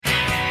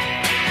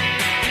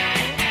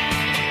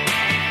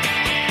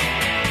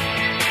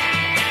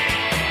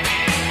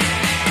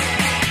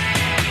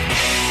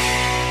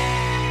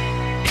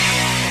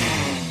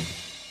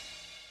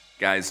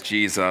Guys,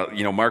 geez,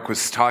 Mark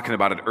was talking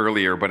about it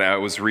earlier, but I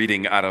was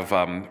reading out of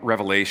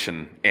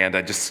Revelation, and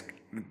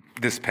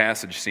this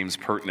passage seems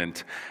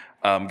pertinent.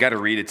 Got to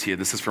read it to you.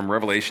 This is from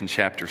Revelation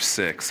chapter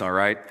 6, all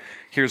right?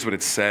 Here's what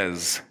it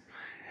says.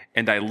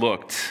 And I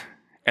looked,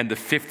 and the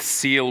fifth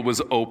seal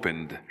was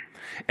opened,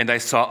 and I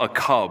saw a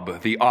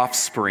cub, the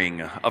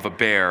offspring of a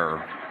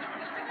bear.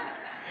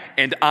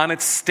 And on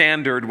its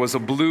standard was a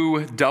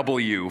blue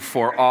W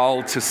for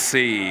all to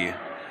see.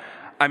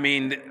 I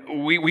mean,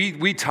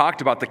 we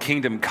talked about the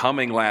kingdom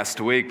coming last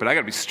week, but I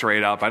got to be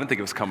straight up. I didn't think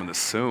it was coming this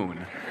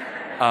soon.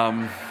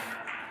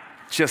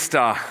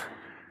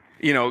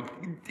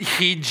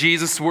 Heed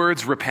Jesus'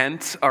 words,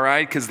 repent, all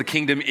right? Because the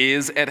kingdom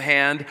is at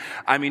hand.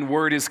 I mean,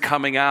 word is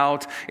coming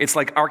out. It's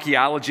like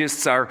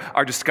archaeologists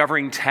are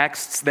discovering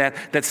texts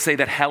that say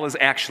that hell is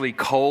actually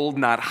cold,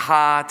 not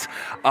hot.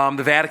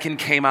 The Vatican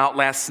came out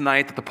last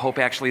night that the Pope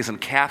actually isn't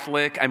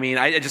Catholic. I mean,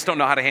 I just don't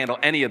know how to handle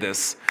any of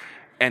this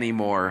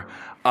anymore.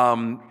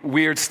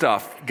 Weird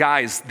stuff.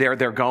 Guys, they're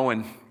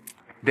going.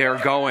 They're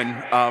going.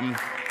 I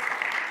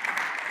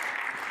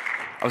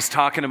was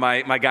talking to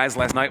my guys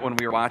last night when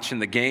we were watching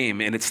the game,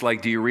 and it's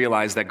like, do you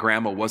realize that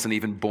Grandma wasn't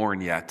even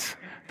born yet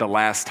the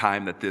last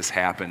time that this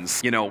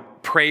happens?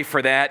 Pray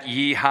for that,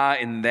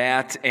 yeehaw in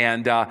that,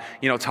 and,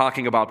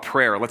 talking about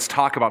prayer. Let's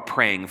talk about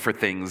praying for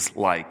things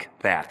like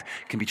that.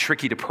 It can be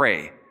tricky to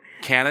pray,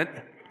 can it?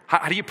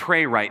 How do you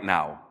pray right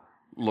now?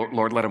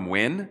 Lord, let him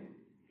win?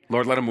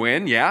 Lord, let him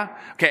win, yeah?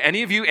 Okay,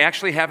 any of you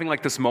actually having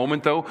like this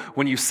moment, though,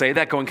 when you say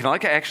that, going, can I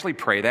actually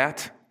pray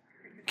that?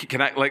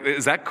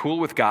 Is that cool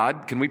with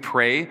God? Can we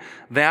pray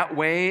that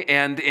way?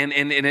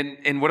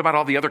 And what about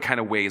all the other kind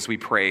of ways we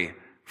pray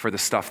for the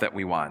stuff that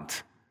we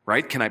want,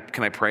 right? Can I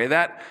pray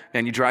that?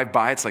 And you drive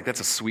by, it's like, that's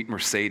a sweet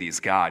Mercedes.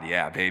 God,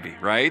 yeah, baby,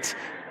 right?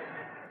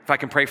 If I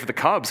can pray for the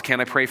Cubs, can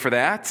I pray for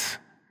that?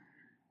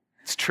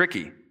 It's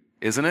tricky,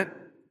 isn't it?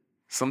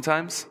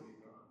 Sometimes?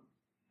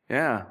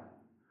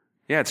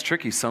 Yeah, it's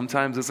tricky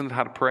sometimes, isn't it,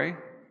 how to pray?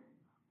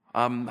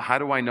 How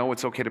do I know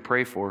it's okay to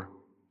pray for?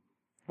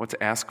 What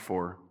to ask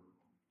for?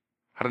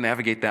 How to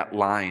navigate that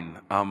line?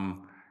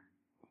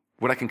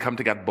 What I can come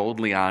to God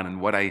boldly on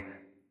and what I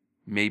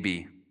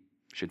maybe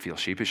should feel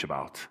sheepish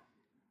about.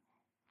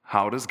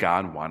 How does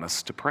God want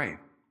us to pray?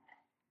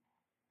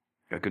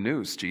 Got good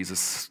news.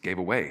 Jesus gave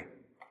away.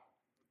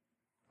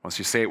 Once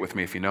you say it with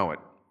me if you know it,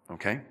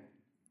 okay?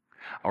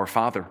 Our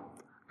Father,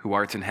 who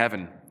art in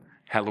heaven,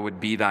 hallowed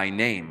be thy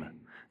name.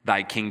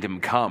 Thy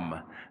kingdom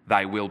come,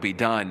 thy will be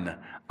done,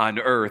 on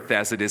earth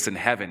as it is in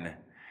heaven.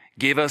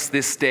 Give us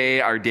this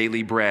day our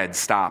daily bread.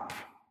 Stop.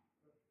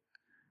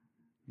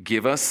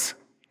 Give us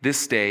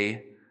this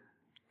day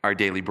our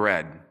daily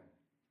bread.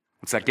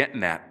 What's that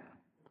getting at?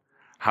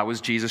 How is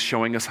Jesus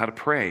showing us how to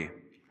pray?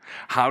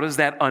 How does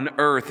that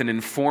unearth and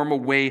inform a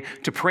way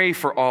to pray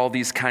for all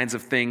these kinds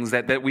of things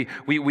that we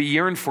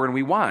yearn for and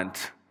we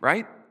want,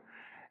 right?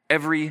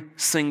 Every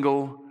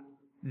single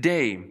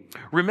day.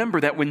 Remember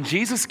that when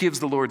Jesus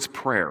gives the Lord's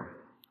Prayer,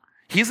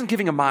 he isn't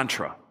giving a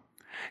mantra.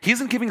 He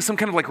isn't giving some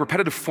kind of like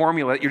repetitive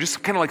formula that you're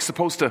just kind of like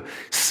supposed to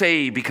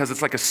say because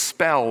it's like a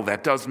spell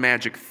that does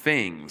magic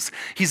things.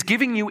 He's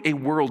giving you a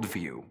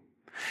worldview.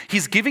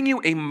 He's giving you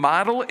a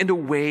model and a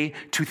way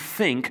to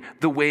think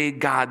the way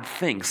God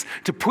thinks,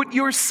 to put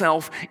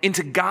yourself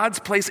into God's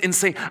place and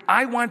say,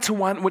 I want to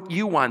want what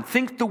you want.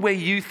 Think the way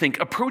you think.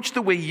 Approach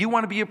the way you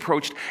want to be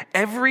approached.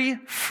 Every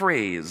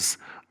phrase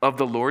of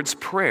the Lord's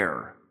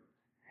Prayer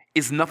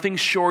is nothing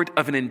short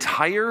of an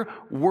entire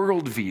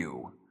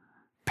worldview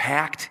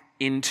packed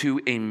into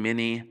a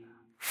mini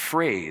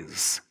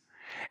phrase.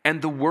 And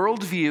the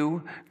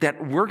worldview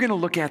that we're going to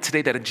look at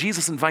today, that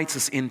Jesus invites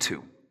us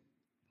into,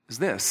 is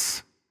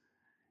this: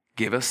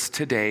 give us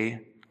today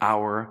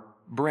our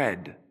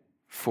bread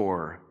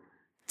for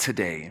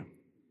today.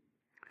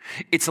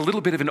 It's a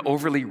little bit of an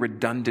overly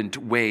redundant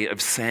way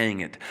of saying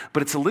it,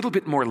 but it's a little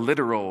bit more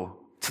literal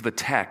to the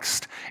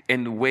text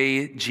and the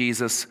way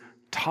Jesus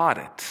taught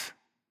it.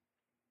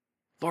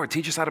 Lord,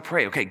 teach us how to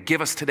pray. Okay,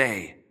 give us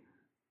today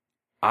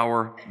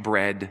our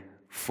bread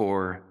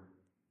for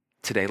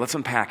today. Let's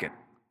unpack it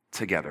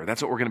together.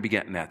 That's what we're going to be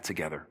getting at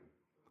together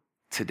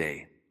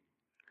today.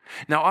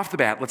 Now, off the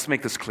bat, let's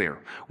make this clear.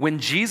 When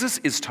Jesus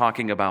is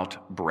talking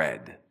about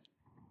bread,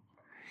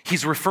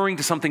 he's referring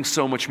to something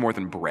so much more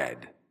than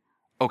bread,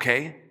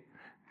 okay?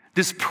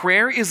 This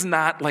prayer is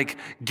not like,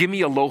 give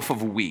me a loaf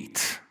of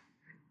wheat.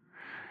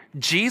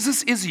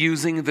 Jesus is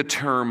using the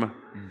term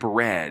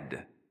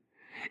bread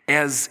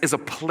as a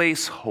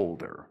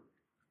placeholder,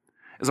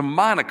 as a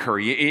moniker,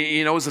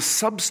 as a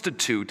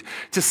substitute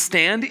to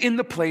stand in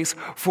the place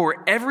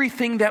for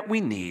everything that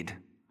we need,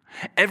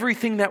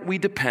 everything that we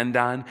depend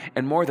on,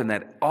 and more than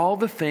that, all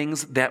the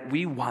things that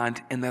we want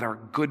and that are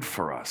good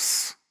for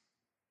us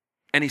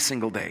any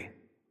single day.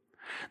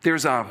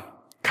 There's a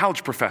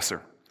college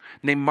professor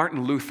named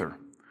Martin Luther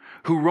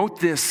who wrote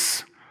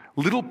this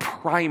little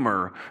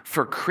primer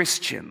for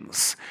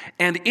Christians.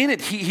 And in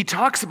it, he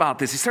talks about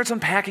this. He starts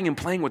unpacking and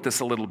playing with this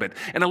a little bit.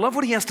 And I love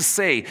what he has to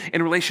say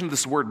in relation to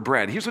this word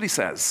bread. Here's what he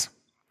says.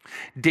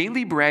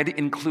 Daily bread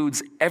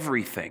includes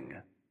everything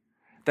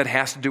that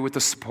has to do with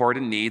the support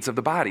and needs of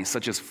the body,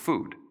 such as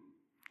food,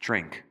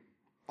 drink,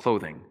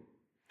 clothing,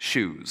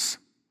 shoes,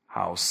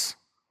 house,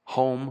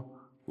 home,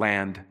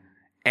 land,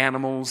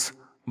 animals,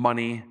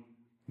 money,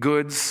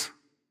 goods.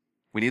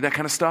 We need that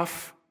kind of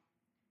stuff.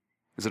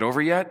 Is it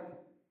over yet?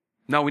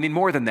 No, we need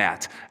more than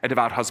that. A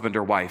devout husband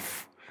or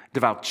wife,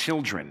 devout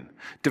children,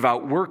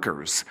 devout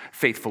workers,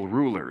 faithful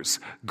rulers,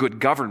 good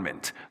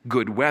government,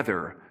 good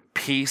weather,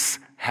 peace,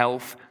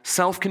 health,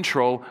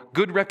 self-control,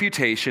 good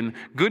reputation,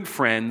 good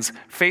friends,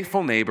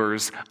 faithful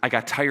neighbors. I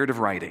got tired of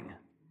writing.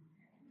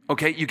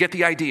 Okay, you get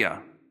the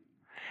idea.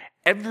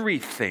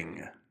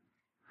 Everything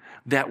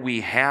that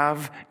we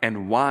have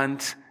and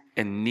want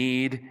and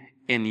need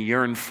and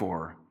yearn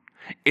for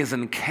is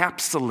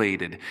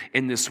encapsulated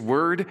in this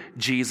word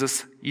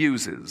Jesus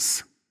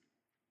uses,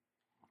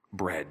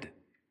 bread.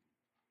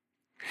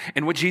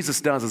 And what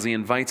Jesus does is he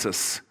invites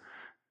us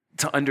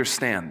to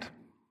understand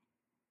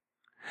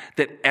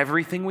that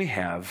everything we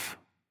have,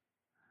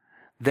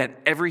 that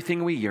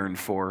everything we yearn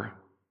for,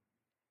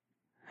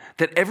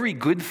 that every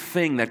good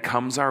thing that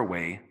comes our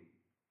way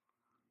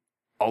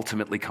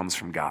ultimately comes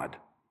from God.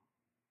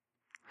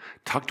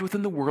 Tucked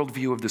within the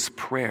worldview of this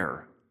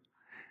prayer,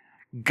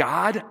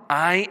 God,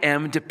 I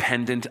am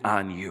dependent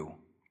on you.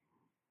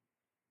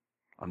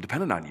 I'm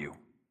dependent on you.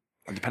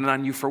 I'm dependent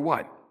on you for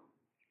what?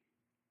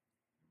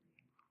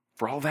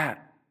 For all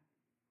that.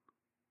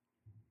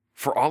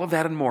 For all of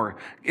that and more.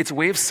 It's a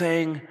way of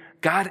saying,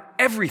 God,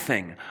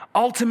 everything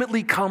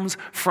ultimately comes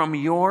from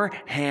your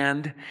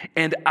hand,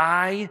 and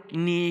I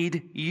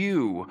need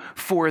you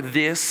for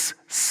this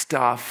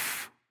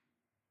stuff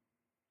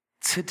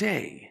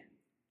today.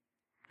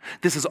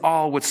 This is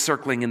all what's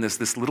circling in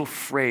this little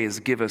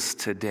phrase, give us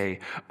today,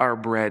 our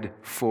bread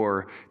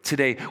for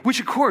today, which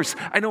of course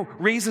I know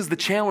raises the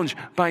challenge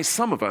by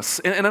some of us,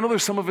 and I know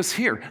there's some of us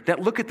here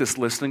that look at this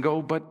list and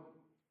go, but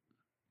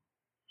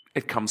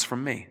it comes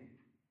from me.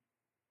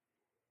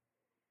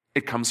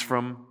 It comes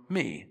from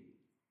me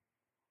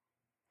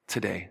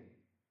today.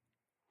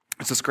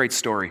 It's this great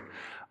story.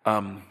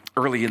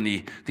 Early in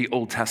the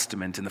Old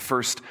Testament, in the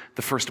first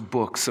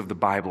books of the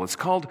Bible, it's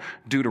called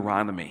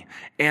Deuteronomy.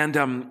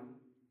 And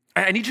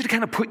I need you to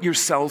kind of put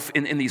yourself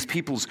in these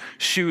people's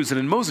shoes, and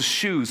in Moses'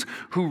 shoes,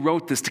 who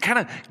wrote this, to kind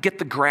of get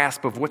the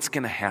grasp of what's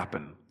going to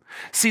happen.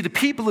 See, the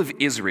people of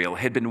Israel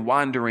had been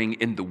wandering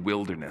in the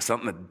wilderness,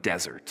 out in the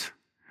desert,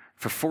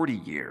 for 40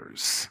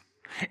 years.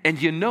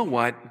 And you know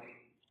what?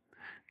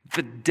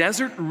 The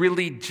desert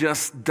really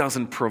just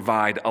doesn't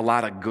provide a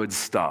lot of good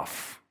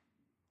stuff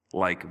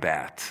like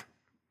that.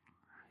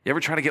 You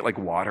ever try to get like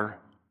water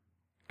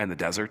in the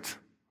desert?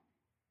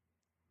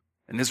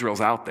 And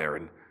Israel's out there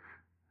and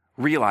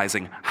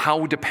realizing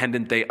how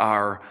dependent they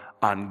are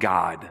on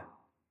God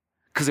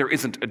because there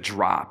isn't a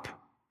drop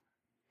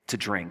to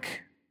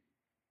drink.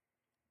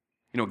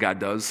 You know what God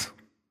does?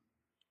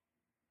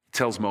 He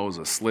tells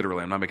Moses,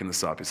 literally, I'm not making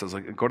this up. He says,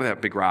 go to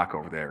that big rock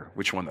over there.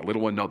 Which one? The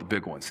little one? No, the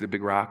big one. See the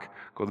big rock?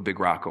 Go to the big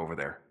rock over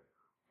there.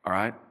 All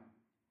right?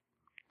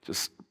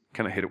 Just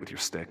kind of hit it with your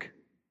stick.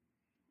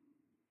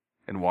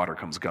 And water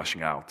comes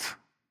gushing out.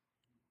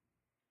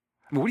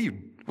 I mean,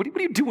 what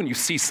do you do when you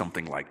see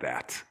something like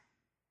that?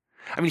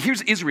 I mean,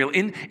 here's Israel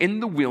in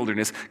the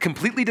wilderness,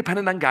 completely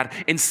dependent on God,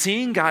 and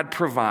seeing God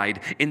provide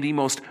in the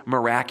most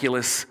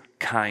miraculous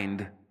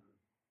kind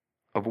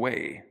of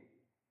way.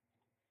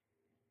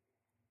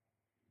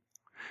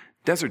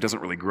 Desert doesn't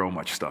really grow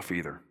much stuff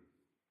either.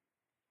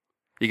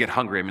 You get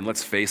hungry, I mean,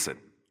 let's face it.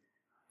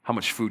 How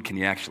much food can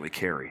you actually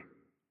carry?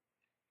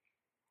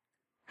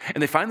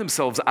 And they find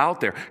themselves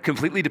out there,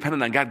 completely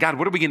dependent on God. God,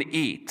 what are we going to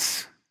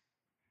eat?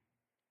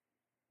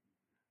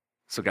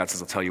 So God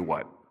says, I'll tell you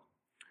what.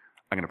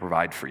 I'm going to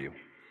provide for you.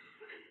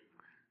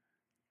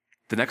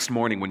 The next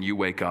morning when you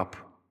wake up,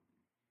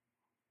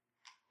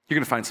 you're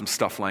going to find some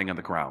stuff laying on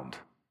the ground.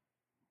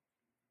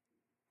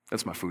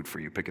 That's my food for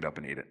you. Pick it up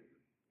and eat it.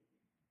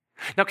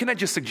 Now, can I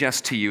just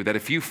suggest to you that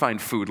if you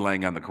find food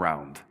laying on the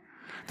ground,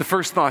 the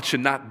first thought should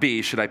not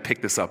be, should I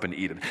pick this up and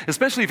eat it?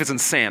 Especially if it's in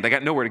sand. I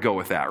got nowhere to go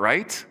with that,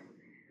 right?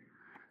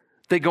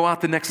 They go out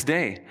the next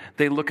day.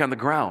 They look on the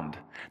ground.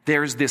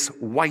 There's this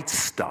white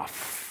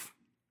stuff.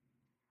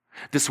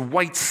 This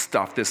white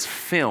stuff, this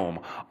film,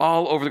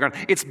 all over the ground.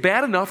 It's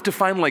bad enough to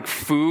find like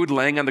food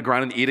laying on the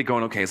ground and eat it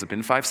going, okay, has it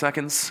been 5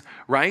 seconds?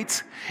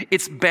 Right?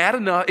 It's bad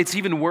enough. It's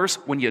even worse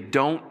when you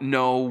don't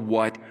know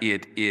what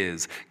it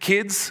is.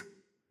 Kids,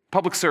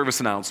 public service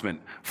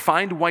announcement.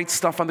 Find white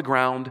stuff on the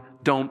ground.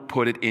 Don't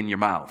put it in your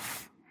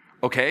mouth.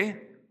 Okay?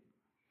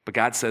 But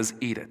God says,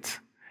 eat it.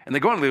 And they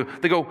go on,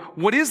 they go,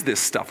 what is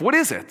this stuff? What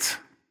is it?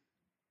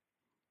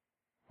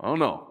 I don't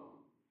know.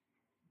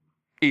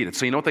 Eat it.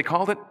 So you know what they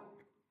called it?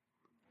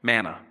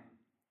 Manna.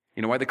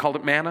 You know why they called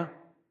it manna?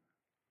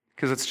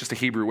 Because it's just a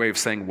Hebrew way of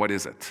saying, what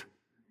is it?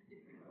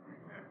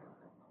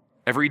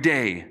 Every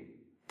day,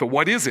 the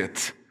what is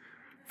it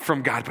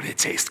from God, but it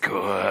tastes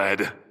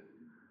good.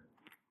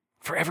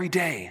 For every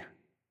day,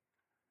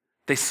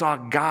 they saw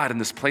God in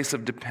this place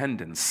of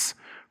dependence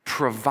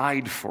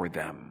provide for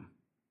them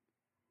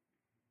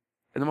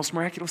in the most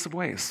miraculous of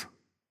ways.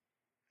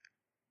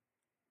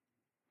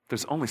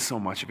 there's only so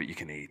much of it you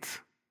can eat.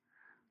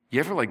 You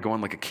ever like go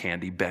on like a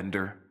candy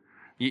bender?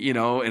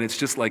 And it's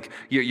just like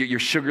your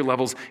sugar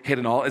levels hit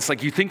and all. It's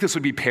like you think this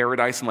would be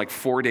paradise, and like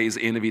 4 days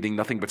in of eating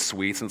nothing but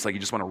sweets, and it's like you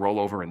just want to roll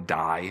over and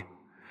die,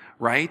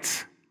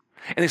 right?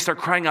 And they start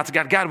crying out to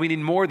God, God, we need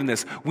more than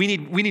this. We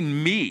need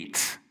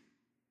meat.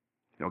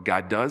 You know what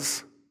God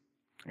does?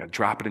 You gotta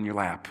drop it in your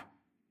lap.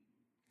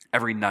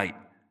 Every night,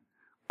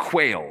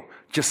 quail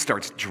just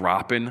starts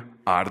dropping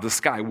out of the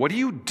sky. What do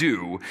you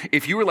do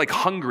if you were like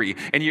hungry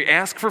and you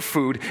ask for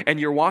food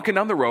and you're walking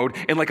down the road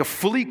and like a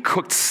fully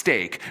cooked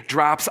steak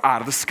drops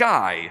out of the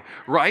sky,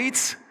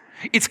 right?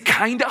 It's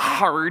kind of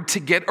hard to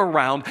get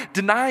around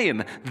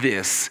denying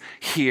this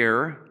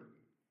here.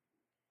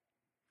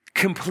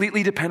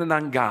 Completely dependent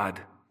on God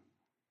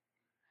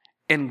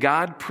and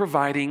God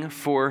providing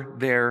for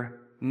their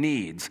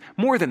needs,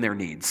 more than their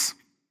needs,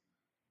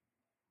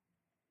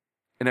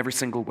 in every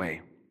single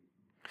way.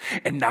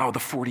 And now the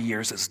 40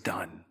 years is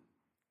done.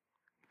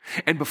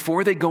 And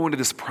before they go into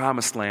this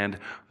promised land,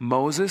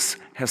 Moses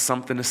has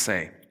something to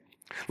say.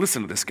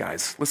 Listen to this,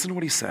 guys. Listen to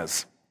what he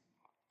says.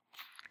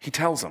 He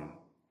tells them,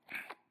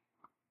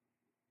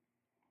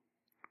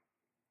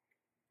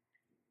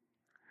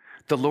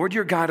 the Lord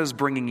your God is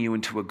bringing you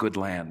into a good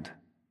land,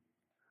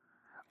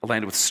 a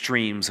land with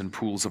streams and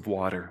pools of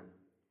water,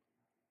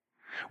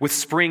 with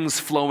springs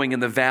flowing in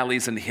the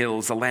valleys and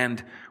hills, a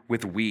land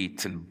with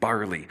wheat and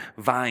barley,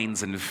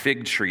 vines and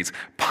fig trees,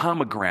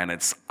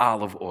 pomegranates,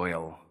 olive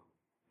oil,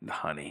 and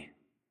honey.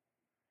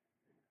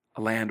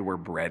 A land where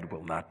bread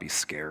will not be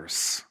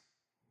scarce,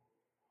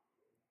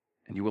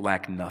 and you will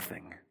lack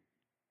nothing.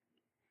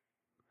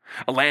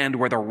 A land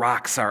where the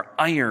rocks are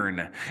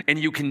iron, and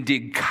you can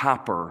dig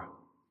copper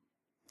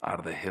out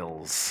of the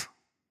hills.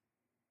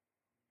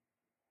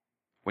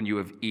 When you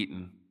have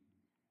eaten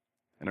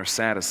and are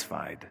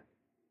satisfied,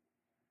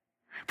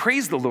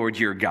 praise the Lord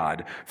your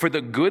God for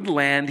the good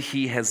land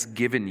he has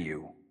given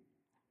you.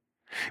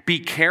 Be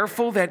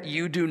careful that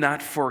you do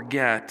not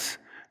forget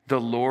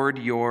the Lord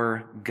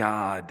your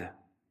God.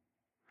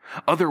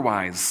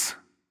 Otherwise,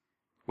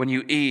 when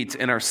you eat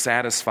and are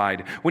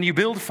satisfied, when you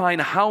build fine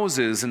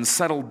houses and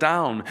settle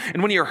down,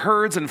 and when your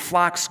herds and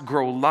flocks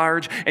grow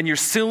large, and your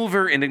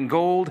silver and in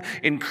gold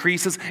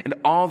increases, and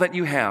all that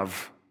you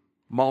have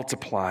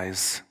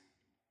multiplies,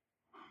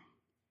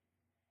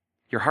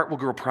 your heart will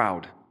grow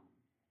proud.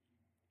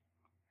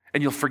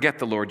 And you'll forget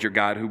the Lord your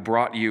God who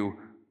brought you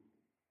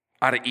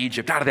out of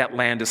Egypt, out of that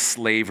land of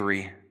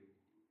slavery.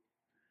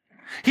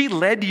 He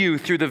led you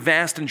through the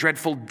vast and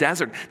dreadful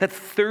desert, that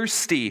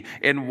thirsty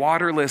and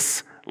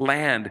waterless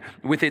land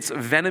with its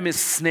venomous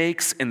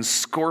snakes and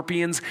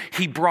scorpions.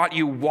 He brought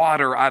you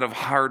water out of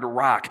hard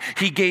rock.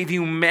 He gave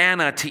you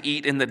manna to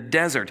eat in the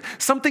desert,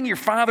 something your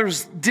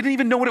fathers didn't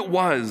even know what it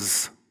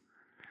was,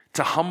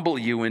 to humble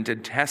you and to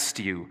test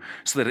you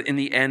so that in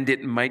the end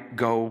it might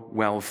go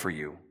well for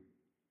you.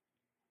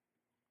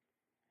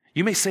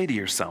 You may say to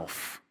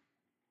yourself,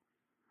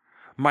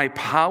 my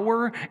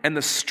power and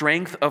the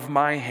strength of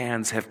my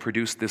hands have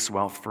produced this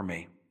wealth for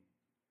me.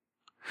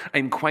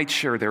 I'm quite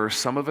sure there are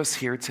some of us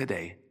here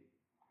today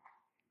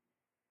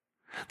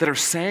that are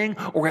saying,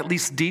 or at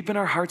least deep in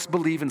our hearts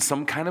believe in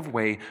some kind of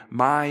way,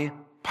 my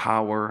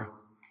power,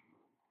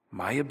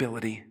 my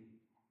ability,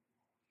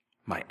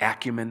 my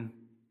acumen,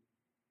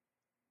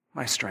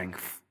 my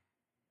strength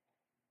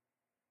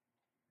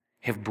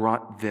have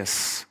brought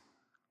this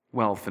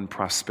wealth and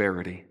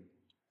prosperity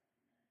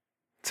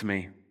to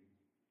me.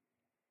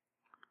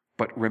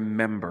 But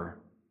remember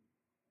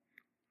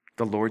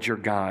the Lord your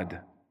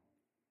God,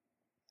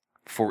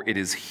 for it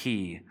is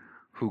he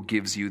who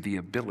gives you the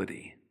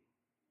ability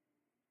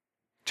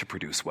to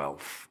produce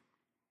wealth.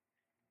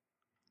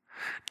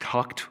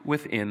 Tucked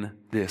within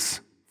this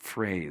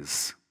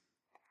phrase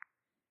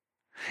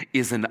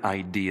is an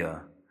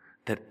idea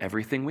that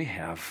everything we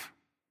have,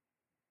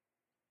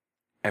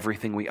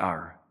 everything we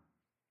are,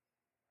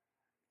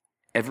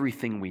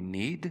 everything we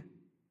need,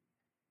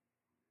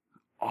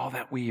 all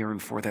that we yearn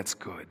for that's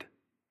good,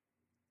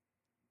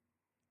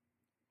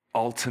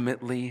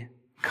 ultimately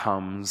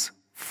comes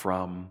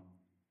from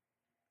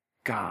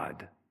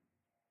God.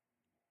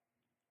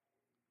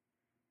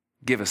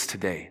 Give us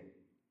today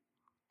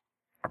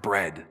our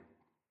bread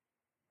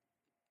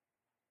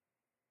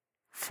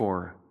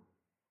for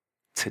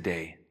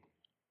today.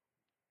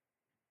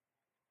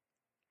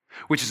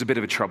 Which is a bit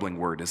of a troubling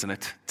word, isn't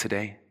it?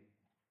 Today.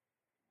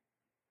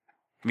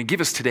 I mean,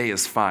 give us today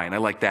is fine. I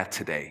like that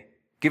today.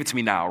 Give it to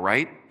me now,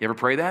 right? You ever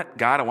pray that?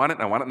 God, I want it,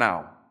 and I want it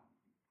now.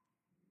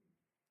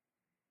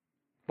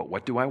 But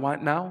what do I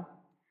want now?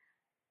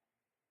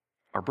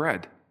 Our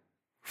bread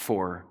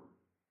for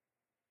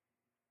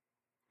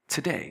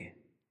today.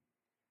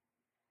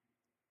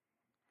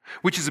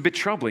 Which is a bit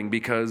troubling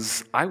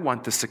because I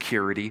want the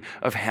security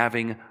of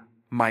having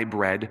my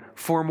bread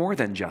for more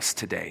than just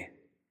today.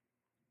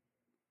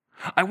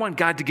 I want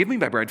God to give me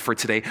my bread for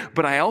today,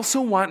 but I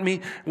also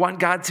want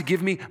God to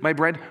give me my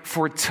bread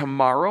for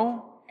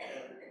tomorrow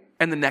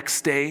and the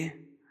next day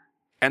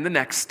and the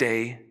next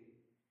day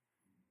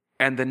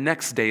and the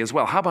next day as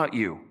well. How about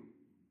you?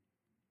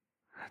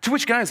 To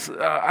which, guys,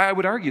 I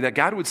would argue that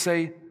God would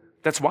say,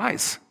 that's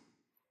wise.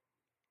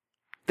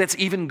 That's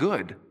even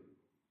good.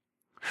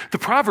 The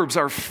Proverbs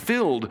are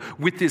filled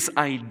with this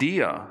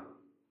idea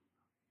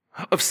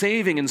of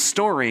saving and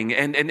storing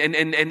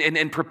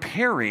and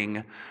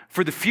preparing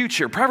for the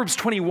future. Proverbs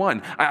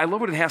 21, I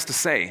love what it has to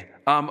say.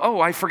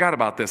 I forgot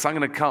about this.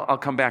 I'll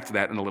come back to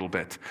that in a little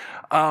bit.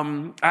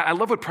 I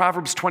love what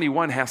Proverbs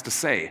 21 has to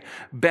say.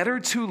 Better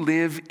to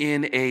live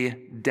in a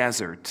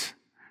desert.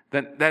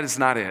 That is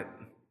not it.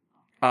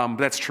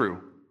 That's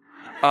true.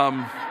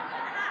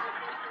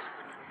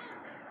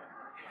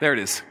 There it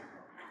is.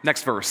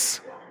 Next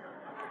verse.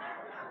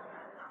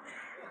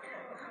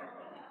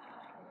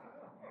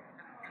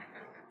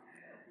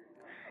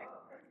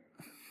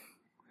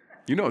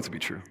 You know it to be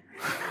true.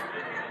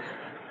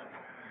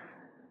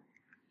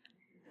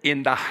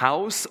 In the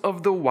house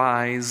of the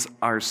wise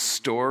are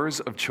stores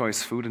of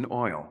choice food and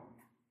oil,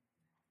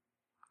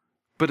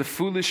 but a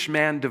foolish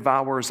man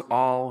devours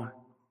all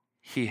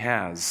he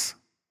has.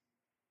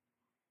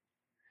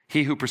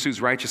 He who pursues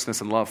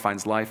righteousness and love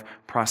finds life,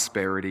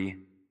 prosperity,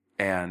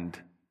 and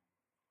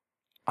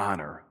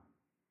honor.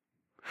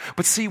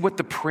 But see, what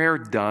the prayer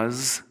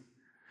does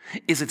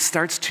is it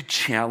starts to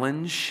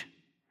challenge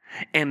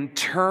and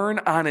turn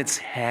on its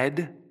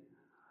head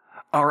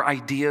our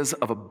ideas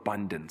of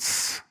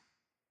abundance,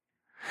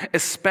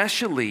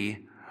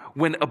 especially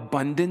when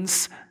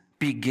abundance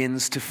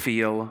begins to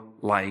feel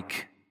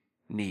like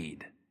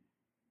need,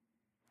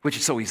 which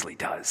it so easily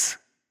does,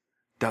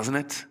 doesn't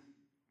it?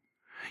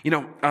 You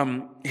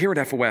know, here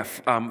at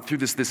FOF, through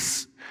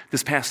this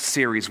past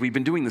series, we've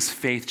been doing this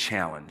faith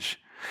challenge.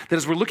 That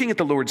as we're looking at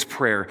the Lord's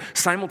Prayer,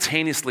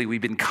 simultaneously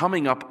we've been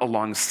coming up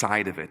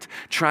alongside of it,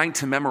 trying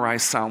to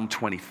memorize Psalm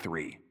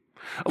 23.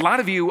 A lot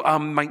of you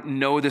might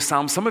know this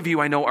psalm. Some of you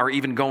I know are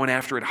even going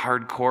after it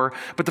hardcore.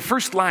 But the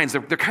first lines,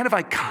 they're kind of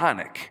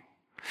iconic.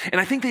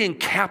 And I think they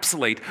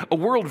encapsulate a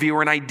worldview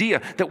or an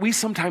idea that we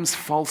sometimes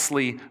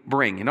falsely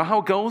bring. You know how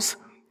it goes?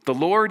 The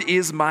Lord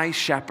is my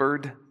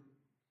shepherd.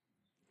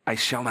 I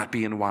shall not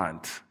be in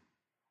want.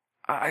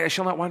 I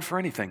shall not want for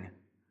anything.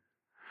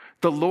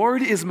 The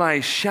Lord is my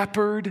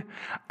shepherd.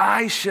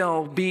 I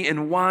shall be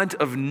in want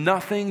of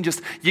nothing.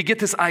 You get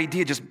this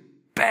idea, just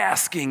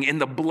basking in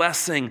the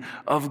blessing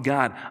of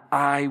God.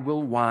 I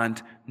will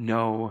want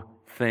no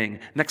thing.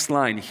 Next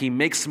line, he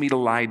makes me to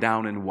lie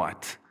down in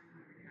what?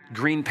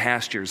 Green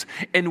pastures.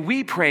 And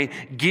we pray,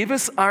 give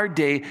us our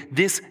day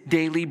this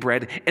daily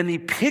bread. And the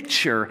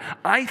picture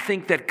I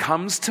think that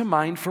comes to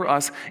mind for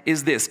us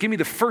is this. Give me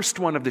the first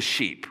one of the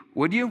sheep,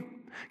 would you?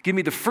 Give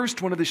me the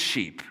first one of the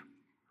sheep.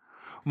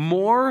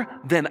 More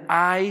than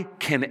I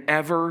can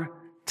ever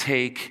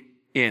take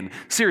in.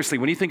 Seriously,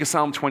 when you think of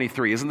Psalm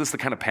 23, isn't this the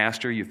kind of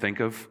pasture you think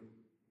of?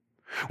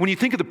 When you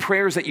think of the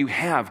prayers that you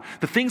have,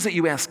 the things that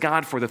you ask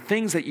God for, the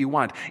things that you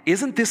want,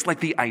 isn't this like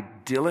the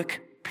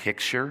idyllic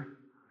picture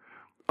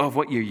of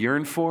what you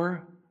yearn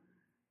for?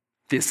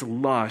 This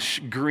lush,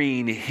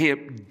 green,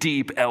 hip,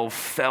 deep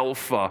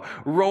alfalfa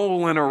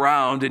rolling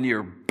around in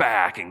your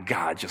back and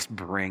God just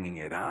bringing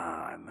it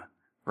on,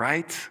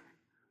 right?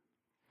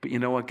 But you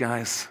know what,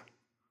 guys?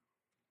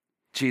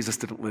 Jesus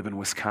didn't live in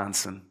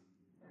Wisconsin.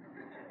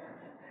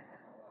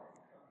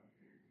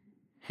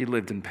 He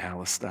lived in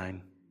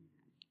Palestine.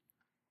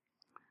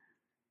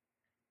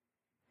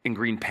 And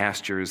green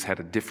pastures had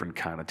a different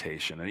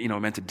connotation. It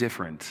meant a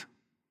different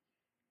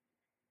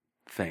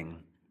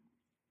thing.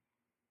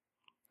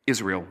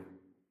 Israel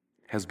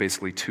has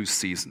basically 2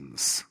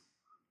 seasons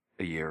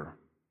a year.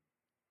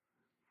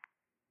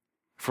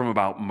 From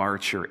about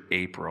March or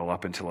April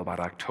up until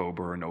about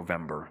October or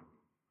November,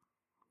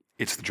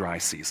 it's the dry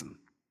season.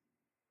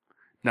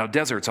 Now,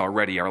 deserts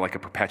already are like a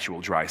perpetual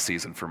dry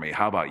season for me.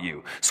 How about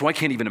you? So I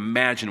can't even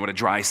imagine what a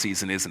dry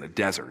season is in a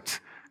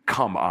desert.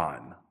 Come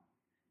on.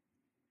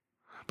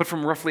 But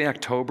from roughly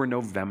October,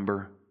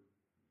 November,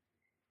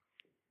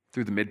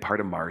 through the mid part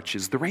of March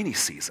is the rainy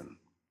season.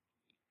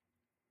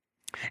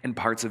 And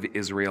parts of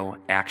Israel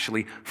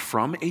actually,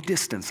 from a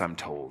distance, I'm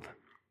told,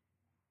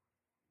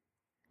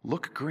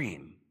 look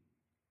green.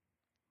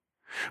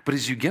 But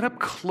as you get up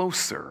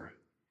closer,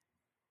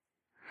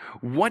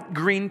 what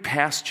green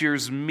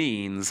pastures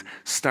means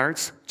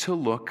starts to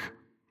look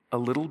a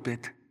little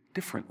bit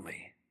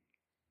differently.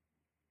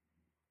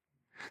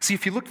 See,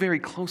 if you look very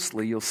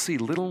closely, you'll see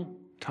little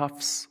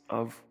tufts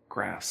of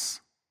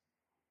grass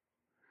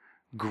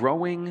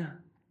growing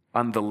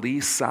on the lee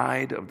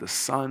side of the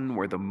sun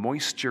where the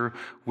moisture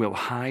will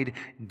hide,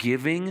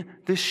 giving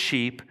the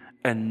sheep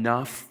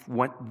enough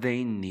what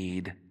they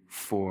need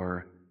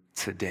for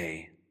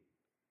today.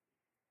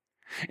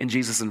 And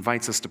Jesus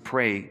invites us to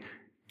pray,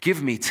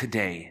 give me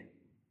today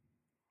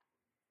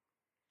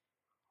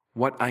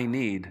what I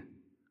need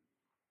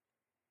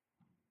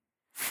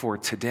for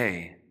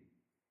today.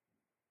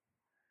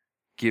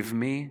 Give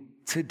me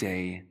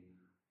today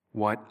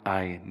what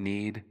I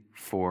need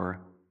for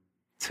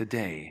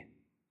today.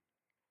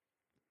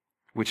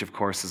 Which, of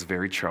course, is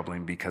very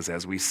troubling because,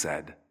 as we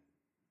said,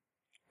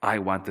 I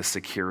want the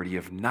security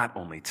of not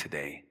only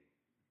today,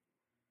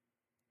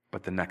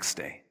 but the next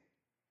day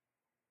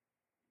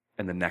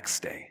and the next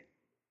day,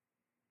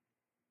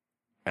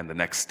 and the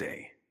next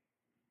day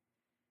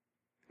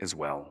as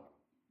well.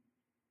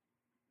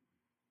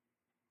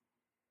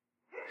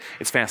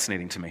 It's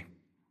fascinating to me.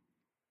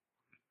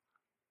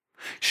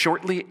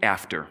 Shortly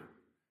after,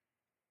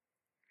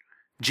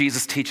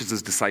 Jesus teaches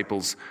his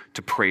disciples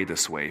to pray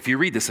this way. If you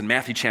read this in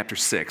Matthew chapter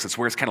 6, it's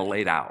where it's kind of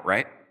laid out,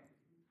 right?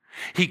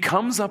 He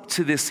comes up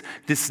to this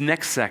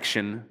next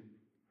section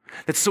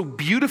that so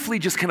beautifully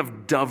just kind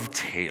of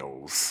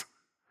dovetails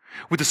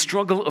with the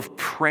struggle of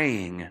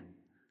praying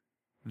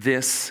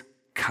this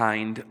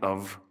kind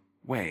of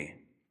way.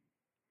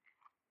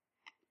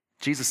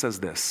 Jesus says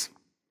this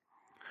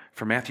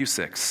from Matthew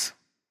 6.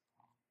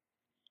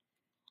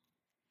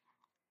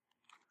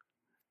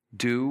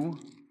 Do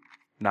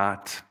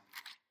not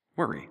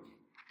worry.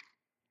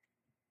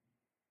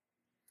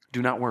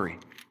 Do not worry.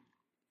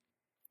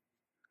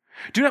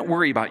 Do not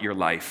worry about your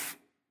life,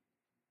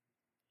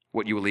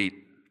 what you will eat,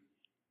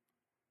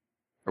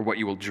 or what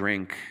you will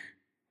drink,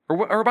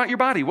 or about your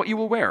body, what you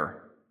will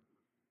wear.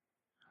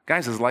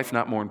 Guys, is life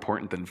not more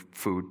important than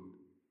food?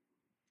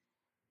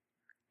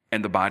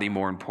 And the body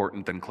more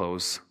important than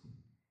clothes?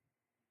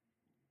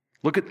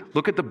 Look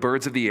at the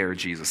birds of the air,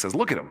 Jesus says.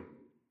 Look at them.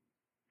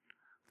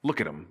 Look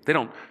at them. They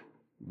don't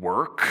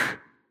work.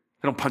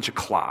 They don't punch a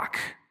clock.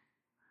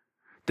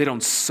 They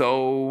don't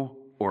sow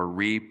or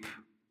reap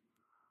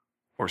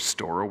or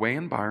store away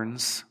in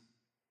barns.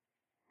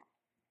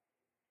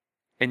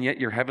 And yet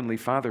your heavenly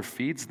Father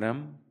feeds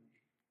them.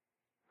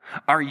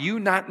 Are you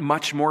not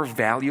much more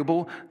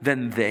valuable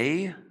than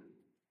they?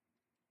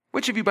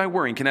 Which of you by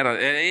worrying can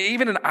add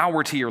even an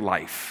hour to your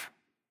life?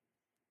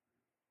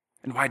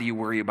 And why do you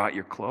worry about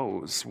your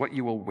clothes, what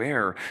you will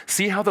wear?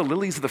 See how the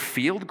lilies of the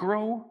field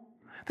grow?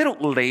 They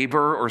don't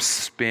labor or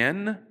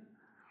spin.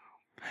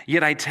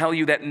 Yet I tell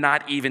you that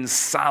not even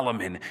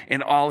Solomon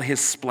in all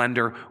his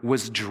splendor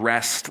was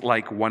dressed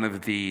like one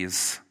of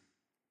these.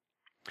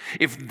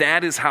 If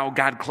that is how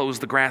God clothes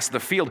the grass of the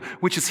field,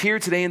 which is here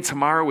today and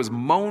tomorrow is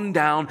mown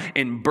down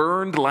and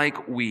burned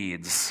like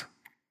weeds,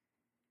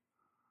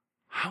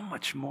 how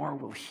much more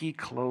will he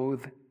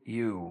clothe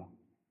you?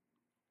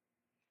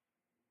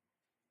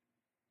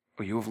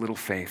 O you of little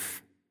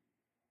faith.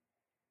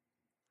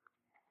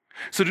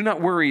 So do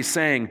not worry,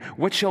 saying,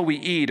 what shall we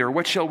eat, or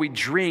what shall we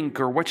drink,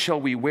 or what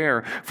shall we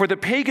wear? For the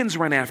pagans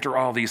run after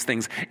all these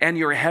things, and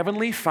your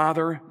heavenly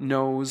Father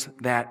knows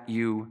that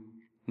you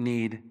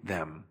need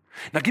them.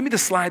 Now give me the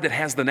slide that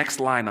has the next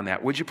line on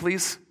that, would you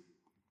please?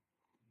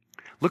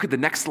 Look at the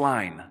next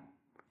line,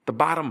 the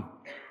bottom.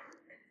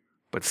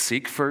 But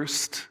seek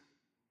first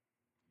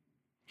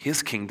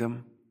his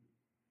kingdom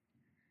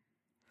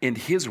and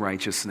his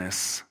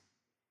righteousness,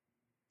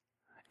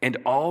 and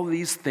all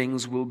these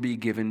things will be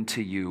given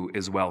to you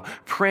as well.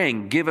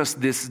 Praying, give us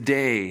this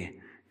day,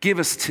 give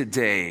us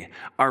today,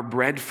 our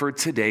bread for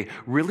today,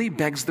 really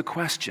begs the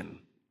question,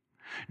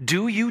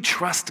 do you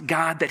trust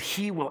God that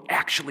he will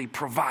actually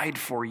provide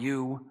for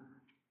you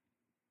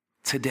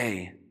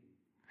today?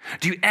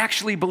 Do you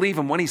actually believe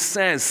him when he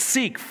says,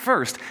 seek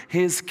first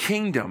his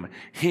kingdom,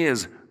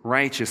 his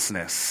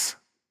righteousness,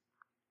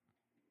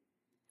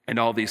 and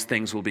all these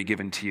things will be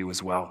given to you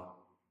as well?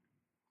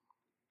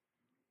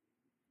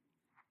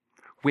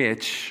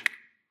 Which,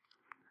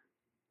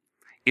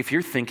 if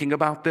you're thinking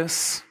about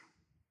this,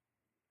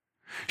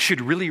 should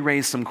really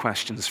raise some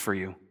questions for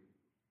you.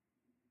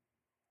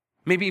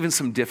 Maybe even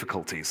some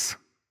difficulties.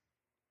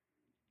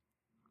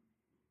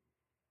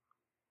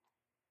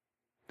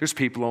 There's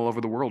people all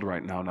over the world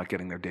right now not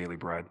getting their daily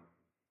bread.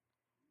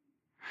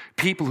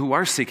 People who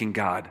are seeking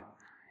God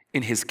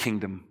in his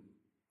kingdom,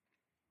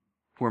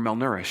 who are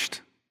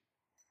malnourished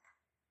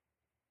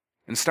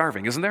and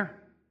starving, isn't there?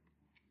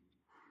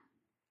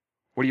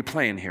 What are you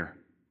playing here?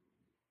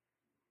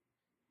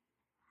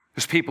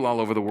 There's people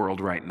all over the world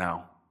right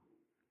now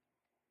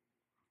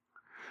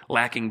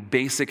lacking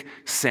basic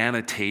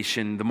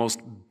sanitation, the most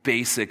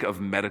basic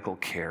of medical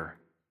care,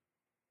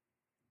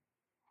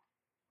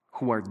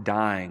 who are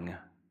dying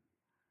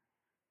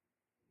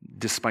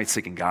despite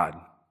seeking God,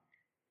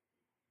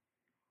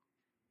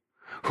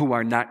 who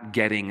are not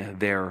getting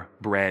their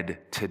bread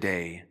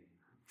today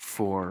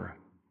for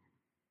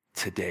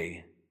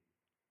today.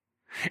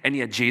 And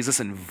yet Jesus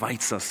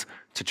invites us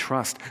to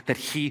trust that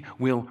he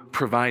will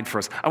provide for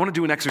us. I want to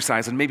do an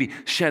exercise and maybe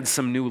shed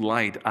some new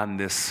light on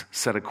this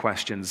set of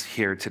questions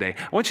here today.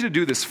 I want you to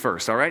do this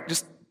first, all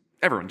right?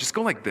 Everyone, just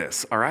go like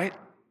this, all right?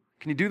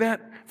 Can you do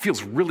that?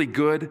 Feels really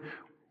good.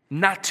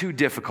 Not too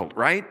difficult,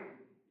 right?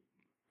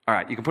 All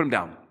right, you can put them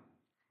down.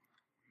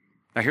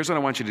 Now here's what I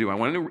want you to do.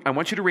 I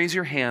want you to raise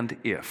your hand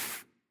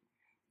if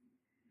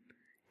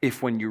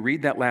when you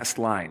read that last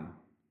line,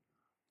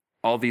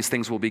 all these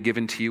things will be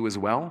given to you as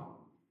well.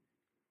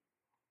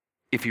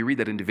 If you read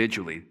that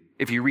individually,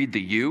 if you read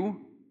the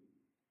you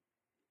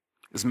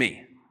as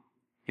me,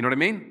 you know what I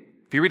mean?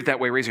 If you read it that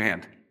way, raise your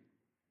hand.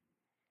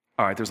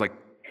 All right, there's like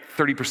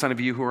 30%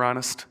 of you who are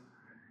honest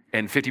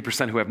and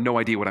 50% who have no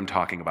idea what I'm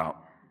talking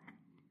about.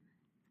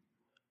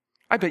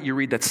 I bet you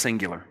read that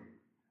singular.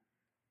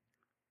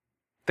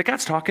 That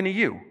God's talking to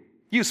you.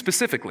 You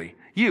specifically,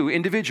 you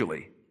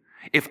individually.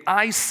 If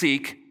I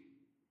seek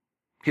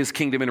his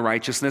kingdom and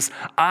righteousness,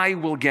 I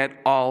will get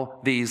all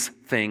these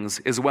things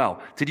as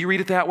well. Did you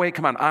read it that way?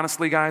 Come on,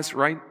 honestly, guys,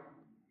 right?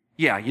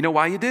 Yeah, you know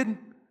why you did?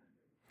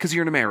 Because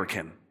you're an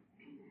American.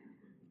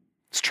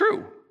 It's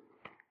true.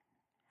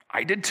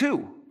 I did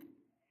too.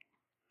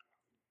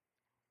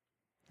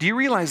 Do you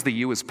realize the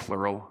you is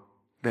plural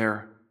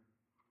there?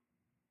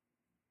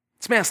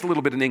 It's masked a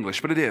little bit in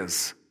English, but it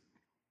is.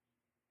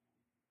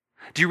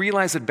 Do you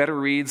realize it better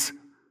reads,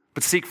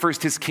 but seek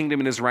first his kingdom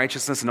and his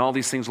righteousness, and all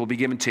these things will be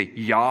given to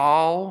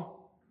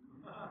y'all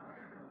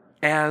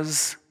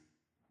as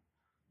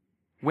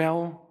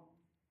well?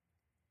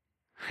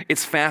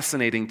 It's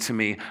fascinating to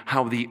me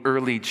how the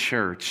early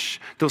church,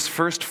 those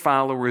first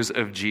followers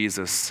of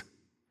Jesus,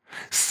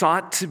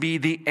 sought to be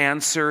the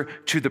answer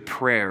to the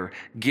prayer,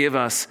 give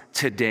us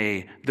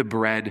today the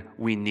bread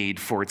we need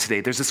for today.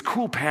 There's this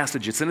cool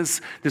passage. It's in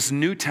this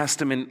New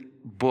Testament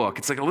book.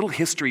 It's like a little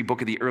history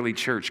book of the early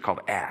church called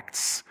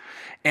Acts.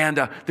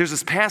 And there's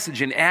this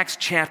passage in Acts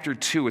chapter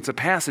 2. It's a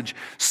passage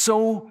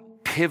so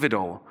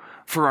pivotal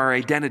for our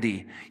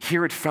identity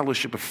here at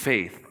Fellowship of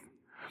Faith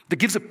that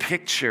gives a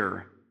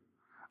picture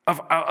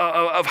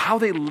of how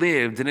they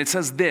lived. And it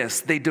says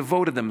this: they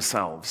devoted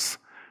themselves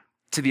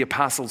to the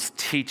apostles'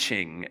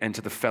 teaching and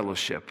to the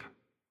fellowship,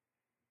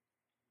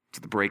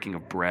 to the breaking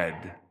of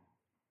bread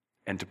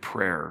and to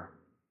prayer.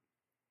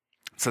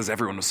 It says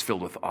everyone was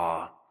filled with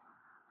awe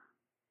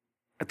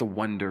at the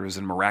wonders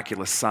and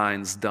miraculous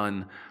signs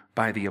done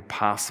by the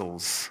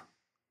apostles.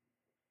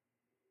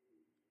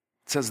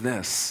 It says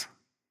this: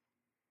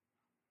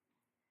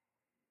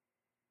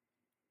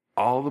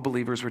 all the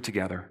believers were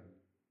together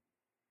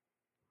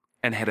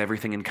and had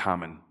everything in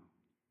common.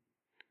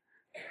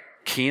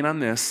 Keen on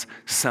this,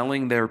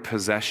 selling their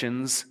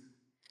possessions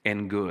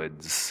and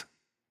goods,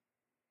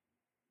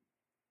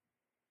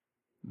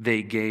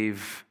 they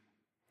gave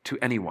to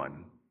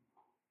anyone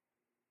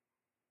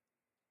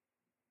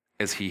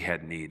as he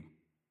had need.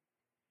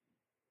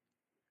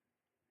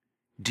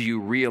 Do you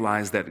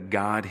realize that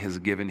God has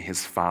given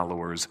his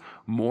followers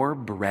more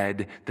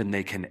bread than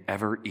they can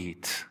ever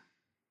eat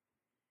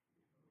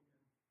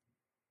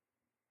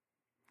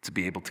to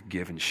be able to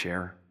give and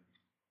share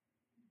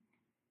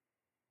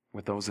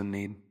with those in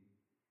need?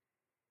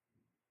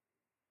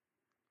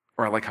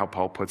 Or I like how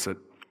Paul puts it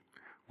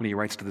when he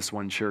writes to this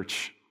one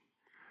church.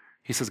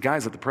 He says,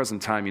 guys, at the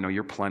present time,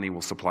 your plenty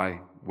will supply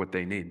what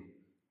they need.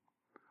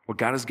 What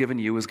God has given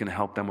you is going to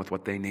help them with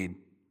what they need,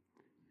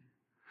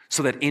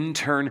 so that in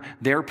turn,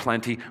 their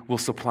plenty will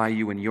supply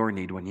you in your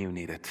need when you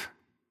need it.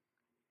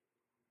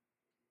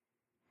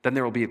 Then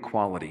there will be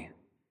equality.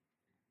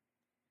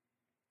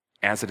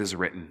 As it is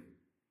written,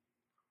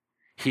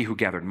 he who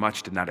gathered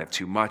much did not have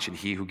too much, and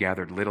he who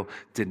gathered little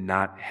did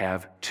not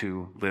have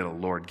too little.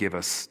 Lord, give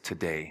us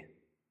today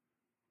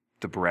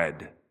the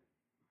bread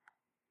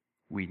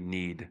we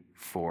need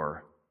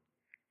for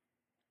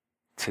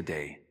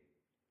today.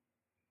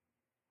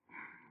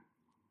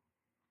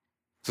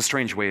 It's a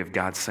strange way of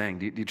God saying,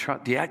 do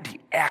you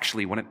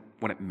actually, when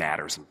it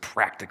matters in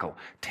practical,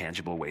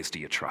 tangible ways, do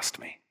you trust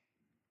me?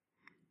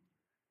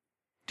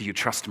 Do you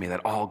trust me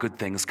that all good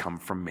things come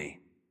from me?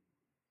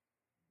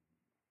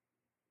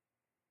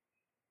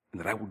 And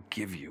that I will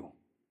give you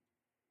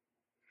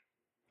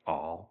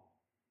all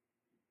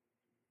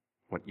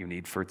what you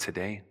need for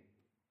today?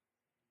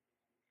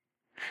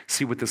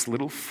 See, what this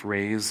little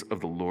phrase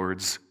of the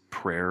Lord's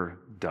Prayer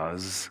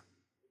does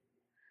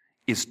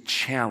is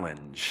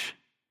challenge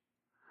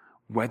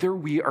whether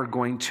we are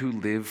going to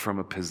live from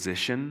a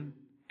position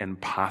and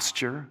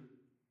posture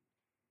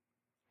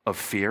of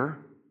fear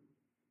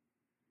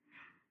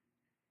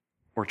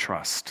or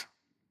trust.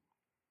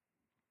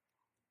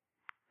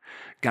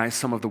 Guys,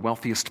 some of the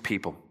wealthiest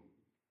people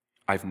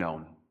I've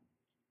known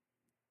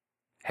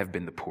have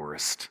been the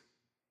poorest.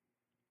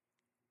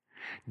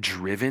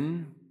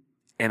 Driven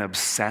and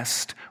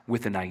obsessed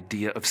with an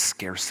idea of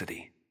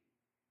scarcity,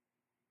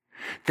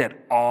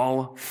 that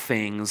all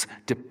things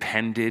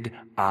depended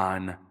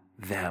on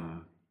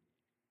them.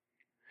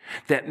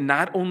 That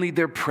not only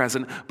their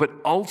present, but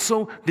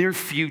also their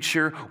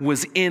future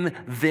was in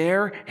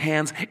their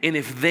hands. And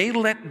if they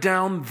let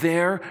down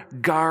their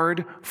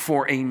guard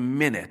for a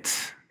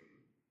minute,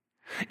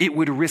 it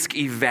would risk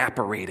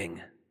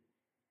evaporating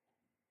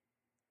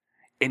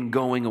and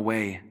going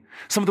away.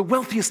 Some of the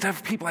wealthiest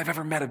people I've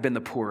ever met have been the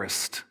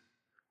poorest.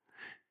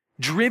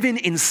 Driven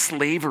in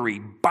slavery,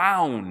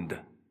 bound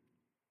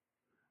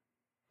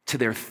to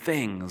their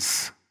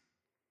things,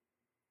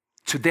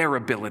 to their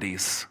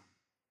abilities,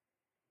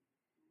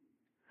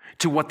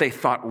 to what they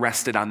thought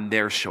rested on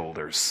their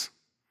shoulders.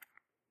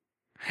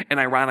 And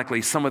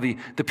ironically, some of the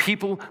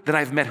people that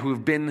I've met who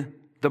have been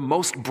the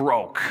most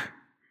broke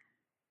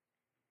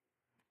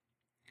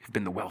have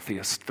been the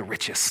wealthiest, the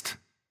richest.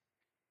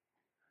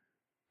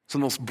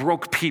 Some of the most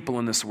broke people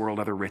in this world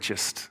are the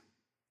richest.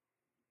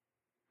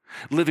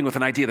 Living with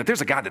an idea that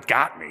there's a God that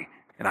got me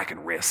and I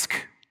can risk.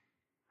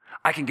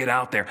 I can get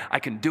out there. I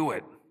can do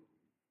it.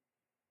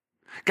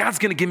 God's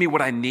going to give me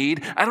what I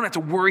need. I don't have to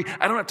worry.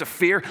 I don't have to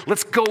fear.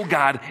 Let's go,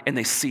 God. And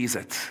they seize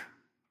it.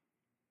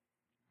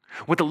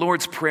 What the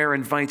Lord's Prayer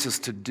invites us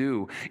to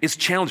do is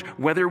challenge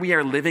whether we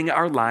are living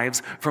our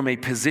lives from a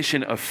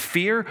position of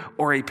fear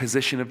or a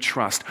position of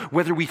trust,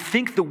 whether we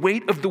think the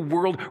weight of the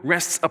world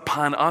rests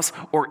upon us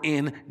or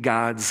in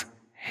God's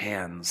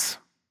hands.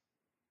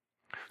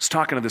 I was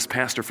talking to this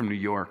pastor from New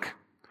York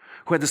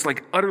who had this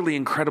utterly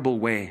incredible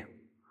way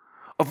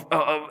of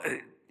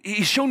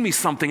he showed me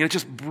something, and it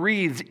just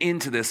breathed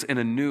into this in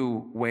a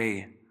new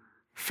way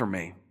for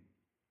me.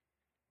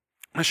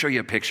 I'll show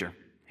you a picture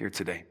here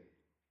today.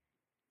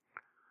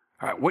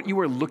 All right, what you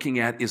are looking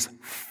at is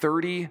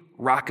 30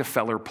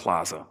 Rockefeller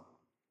Plaza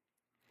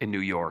in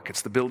New York.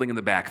 It's the building in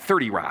the back,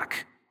 30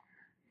 Rock,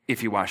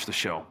 if you watch the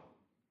show.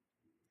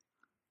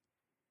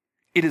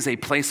 It is a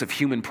place of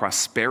human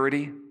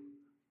prosperity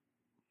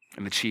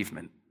and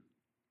achievement.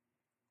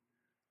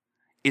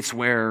 It's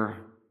where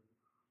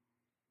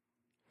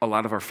a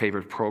lot of our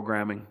favorite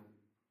programming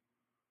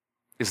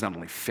is not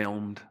only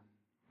filmed,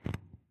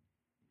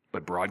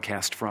 but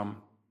broadcast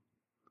from.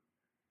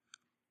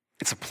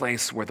 It's a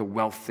place where the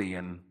wealthy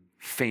and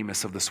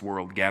famous of this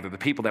world gather, the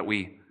people that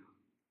we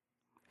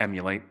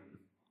emulate.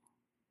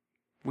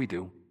 We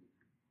do.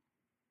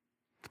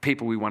 The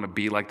people we want to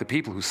be like, the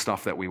people whose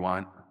stuff that we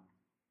want.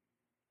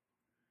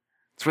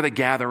 It's where they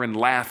gather and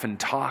laugh and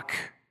talk.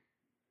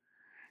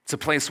 It's a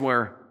place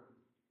where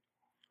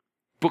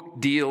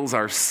book deals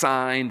are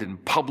signed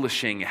and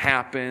publishing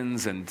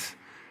happens, and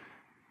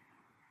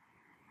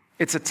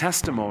it's a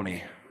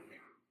testimony.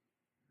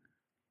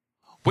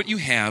 What you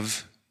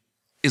have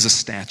is a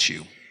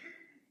statue.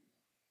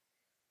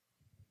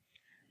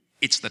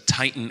 It's the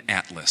Titan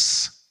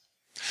Atlas.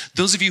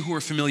 Those of you who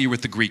are familiar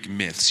with the Greek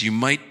myths, you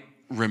might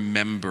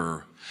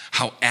remember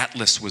how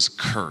Atlas was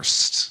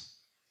cursed.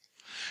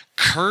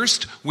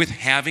 Cursed with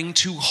having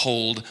to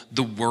hold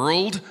the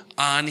world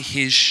on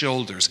his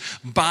shoulders,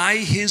 by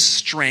his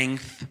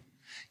strength,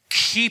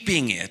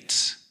 keeping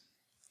it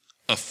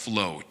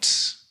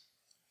afloat.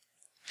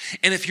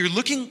 And if you're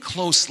looking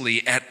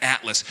closely at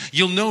Atlas,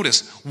 you'll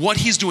notice what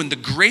he's doing. The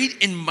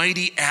great and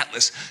mighty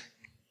Atlas,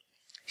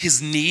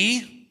 his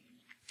knee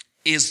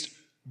is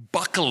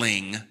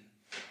buckling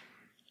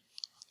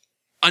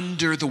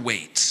under the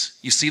weight.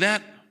 You see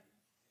that?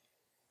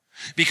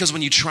 Because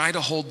when you try to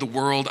hold the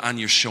world on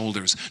your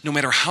shoulders, no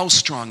matter how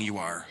strong you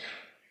are,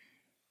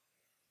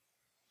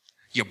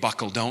 you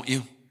buckle, don't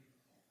you?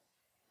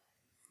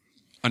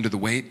 Under the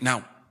weight.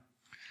 Now,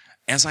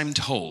 as I'm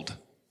told,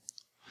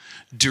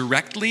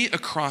 directly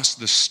across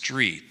the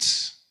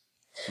street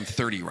from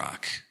 30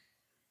 Rock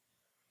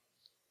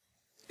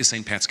is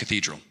St. Pat's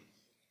Cathedral.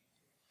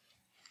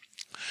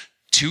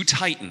 Two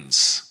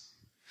titans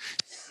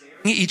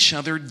staring each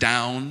other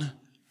down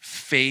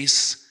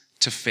face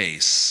to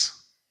face.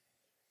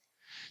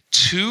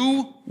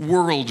 Two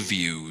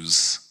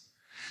worldviews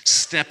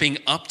stepping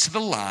up to the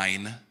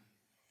line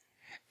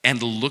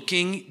and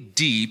looking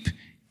deep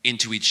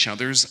into each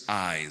other's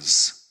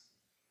eyes.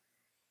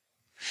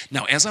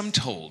 Now, as I'm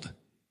told,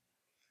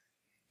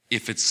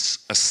 if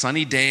it's a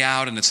sunny day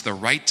out and it's the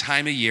right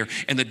time of year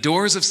and the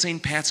doors of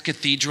St. Pat's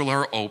Cathedral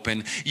are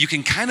open, you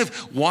can kind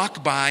of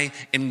walk by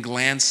and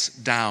glance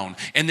down.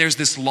 And there's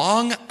this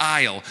long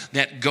aisle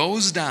that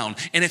goes down.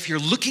 And if you're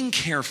looking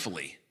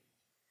carefully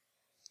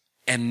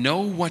and know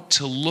what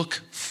to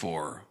look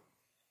for,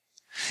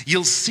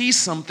 you'll see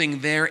something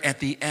there at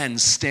the end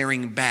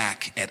staring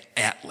back at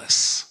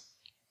Atlas.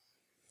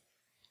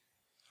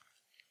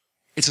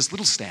 It's this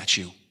little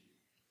statue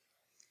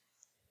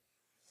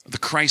of the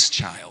Christ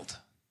child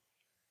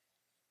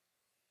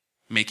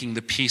making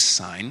the peace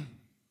sign.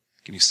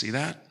 Can you see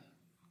that?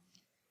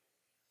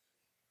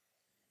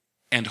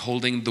 And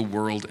holding the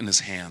world in his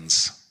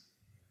hands.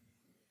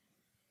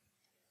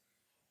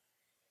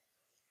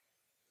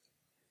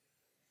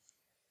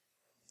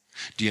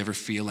 Do you ever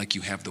feel like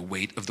you have the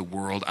weight of the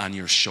world on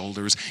your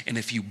shoulders, and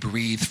if you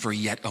breathe for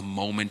yet a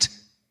moment,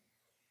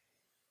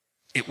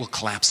 it will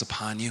collapse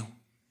upon you?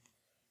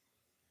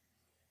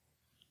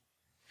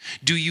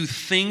 Do you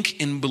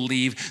think and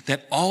believe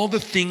that all the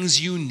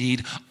things you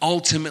need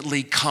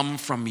ultimately come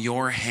from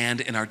your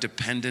hand and are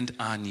dependent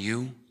on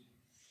you?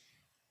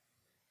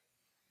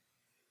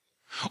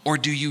 Or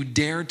do you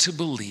dare to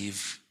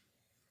believe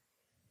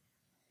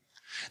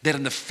that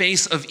in the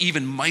face of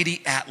even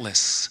mighty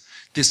Atlas,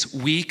 this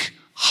weak,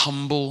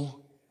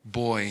 humble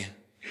boy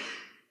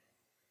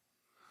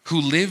who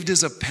lived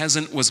as a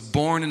peasant, was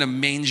born in a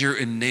manger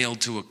and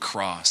nailed to a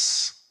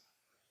cross,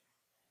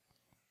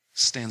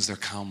 stands there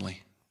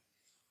calmly,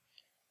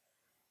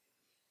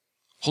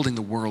 holding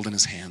the world in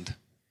his hand.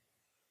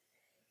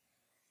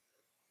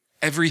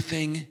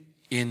 Everything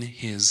in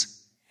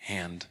his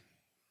hand.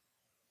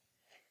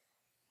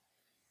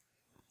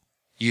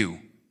 You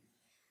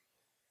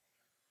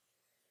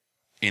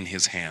in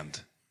his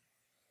hand.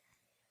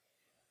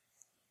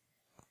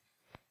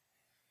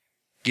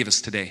 Give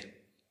us today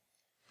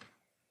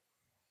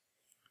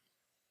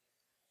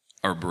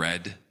our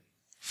bread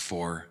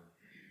for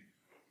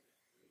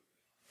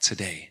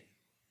today.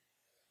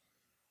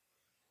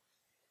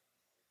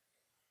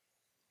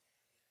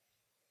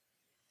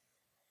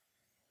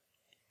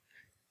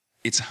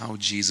 It's how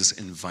Jesus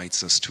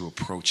invites us to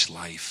approach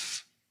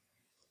life,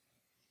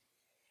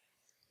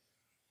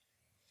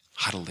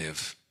 how to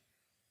live.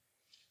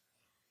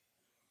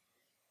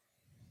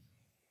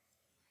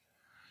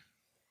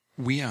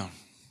 We're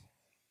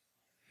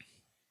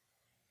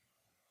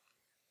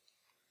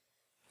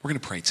going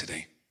to pray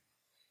today.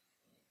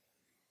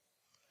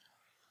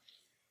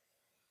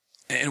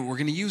 And we're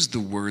going to use the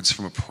words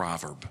from a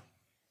proverb.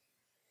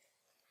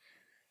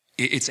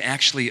 It's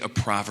actually a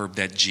proverb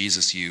that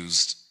Jesus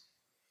used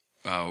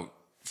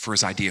for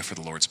his idea for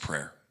the Lord's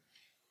Prayer.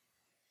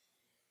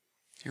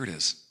 Here it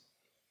is.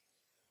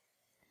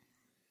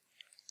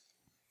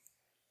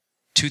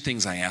 Two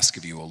things I ask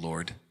of you, O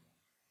Lord.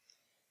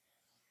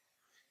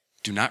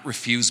 Do not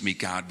refuse me,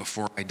 God,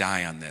 before I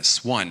die on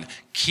this. One,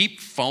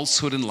 keep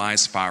falsehood and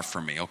lies far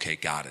from me. Okay,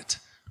 got it.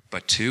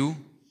 But two,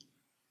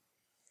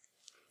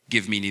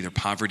 give me neither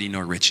poverty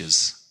nor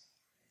riches,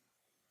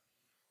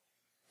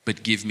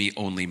 but give me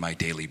only my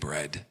daily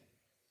bread.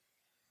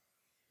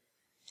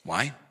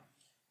 Why?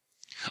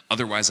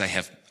 Otherwise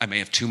I may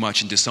have too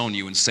much and disown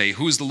you and say,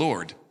 who is the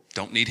Lord?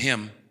 Don't need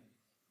him.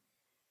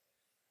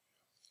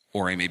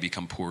 Or I may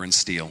become poor and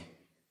steal,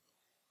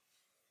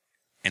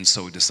 and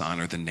so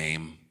dishonor the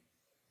name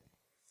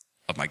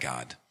of my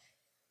God.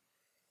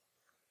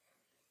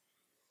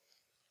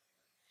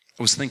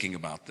 I was thinking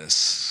about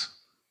this.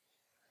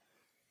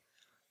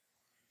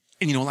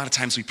 And a lot of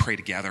times we pray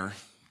together.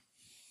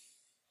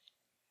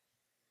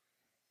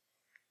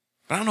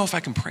 But I don't know if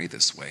I can pray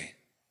this way.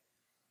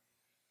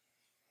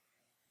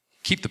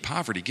 Keep the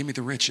poverty, give me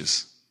the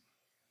riches.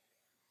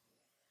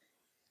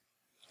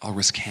 I'll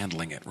risk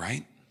handling it,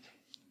 right?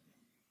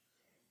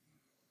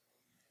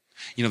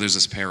 There's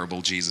this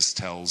parable Jesus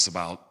tells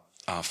about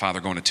a father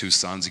going to two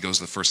sons. He goes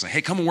to the first son,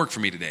 hey, come and work for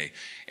me today.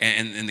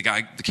 And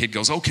the kid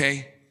goes,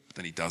 okay, but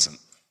then he doesn't.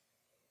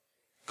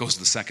 Goes to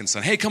the second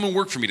son, hey, come and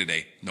work for me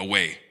today. No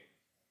way.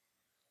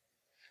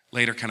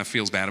 Later kind of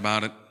feels bad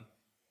about it.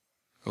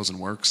 Goes and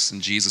works,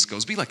 and Jesus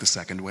goes, be like the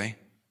second way.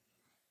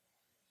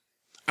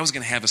 I was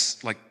going to have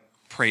us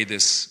pray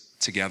this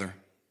together.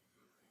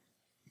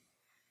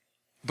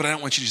 But I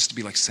don't want you just to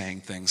be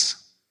saying things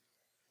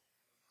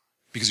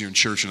because you're in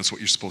church and that's what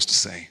you're supposed to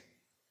say.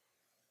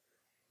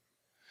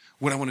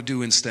 What I want to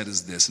do instead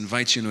is this,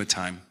 invite you into a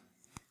time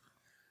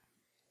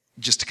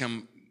just to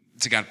come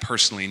to God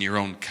personally in your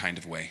own kind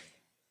of way.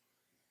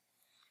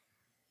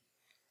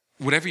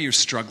 Whatever you're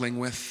struggling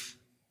with,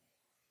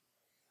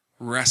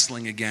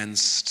 wrestling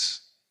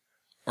against,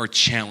 or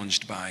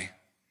challenged by,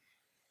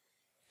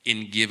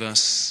 and give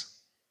us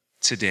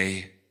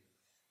today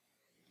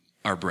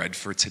our bread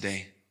for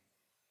today.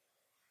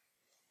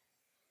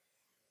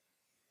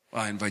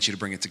 Well, I invite you to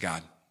bring it to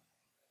God.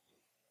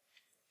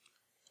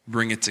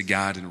 Bring it to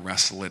God and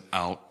wrestle it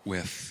out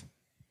with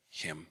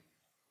him.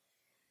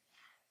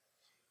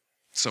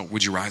 So,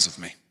 would you rise with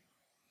me?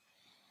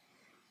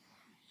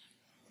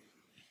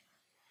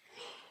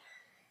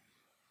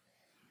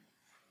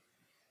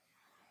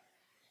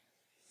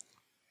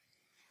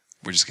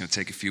 We're just going to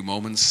take a few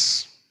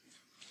moments,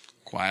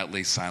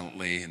 quietly,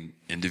 silently, and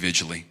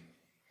individually.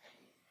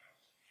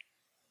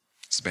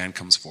 As the band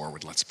comes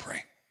forward, let's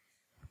pray.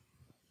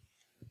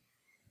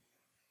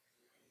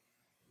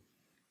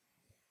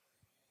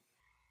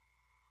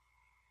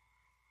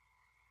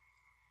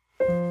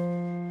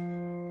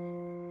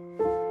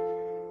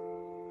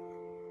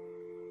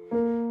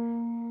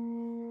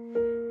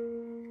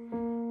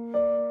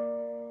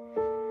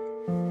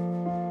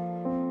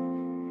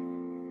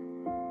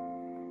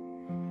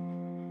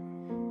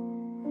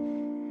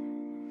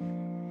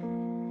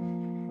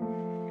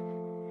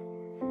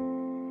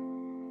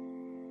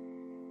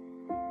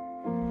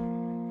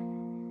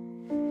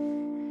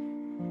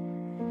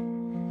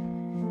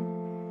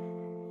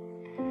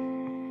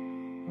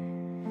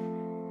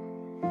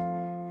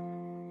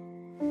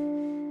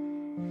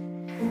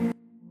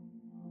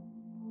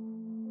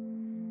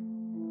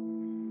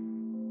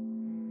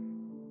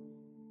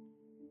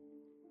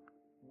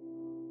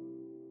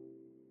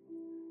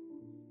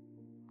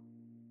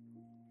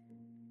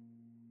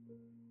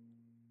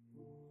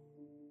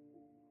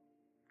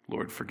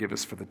 Lord, forgive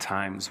us for the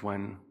times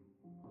when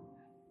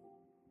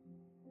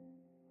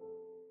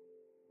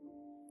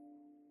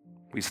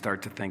we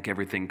start to think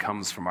everything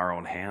comes from our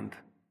own hand.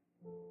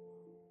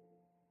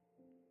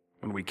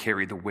 When we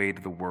carry the weight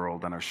of the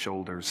world on our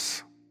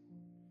shoulders.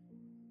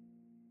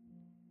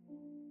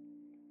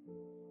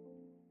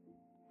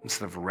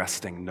 Instead of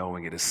resting,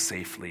 knowing it is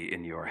safely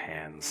in your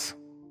hands.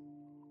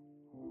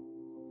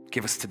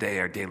 Give us today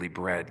our daily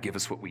bread. Give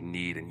us what we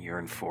need and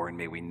yearn for, and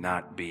may we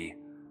not be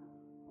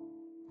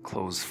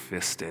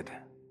close-fisted,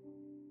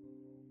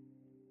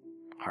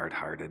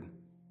 hard-hearted.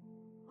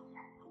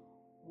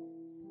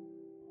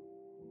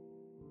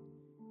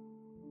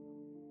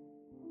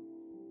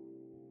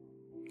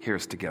 Hear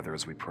us together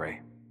as we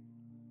pray.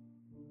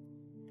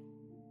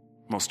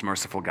 Most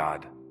merciful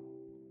God,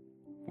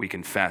 we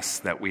confess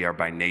that we are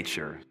by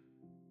nature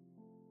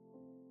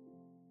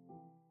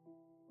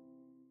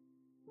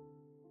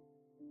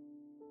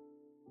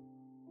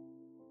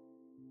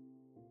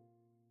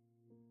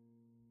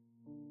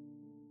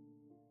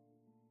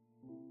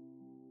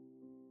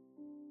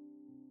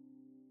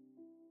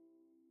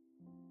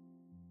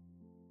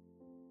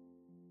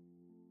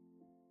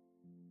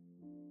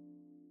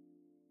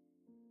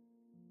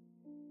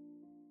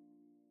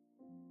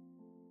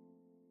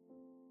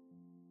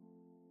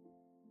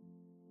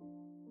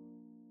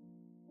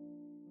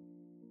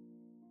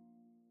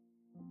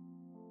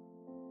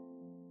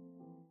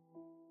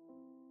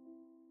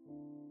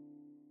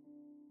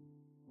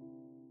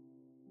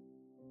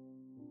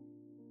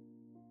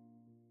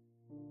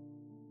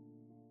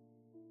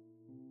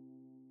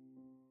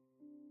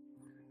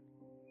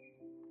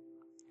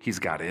He's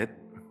got it.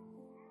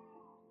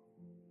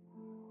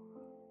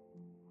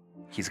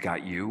 He's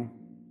got you.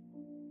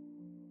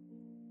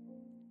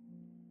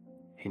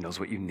 He knows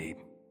what you need.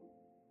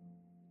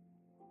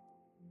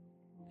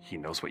 He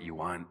knows what you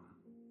want.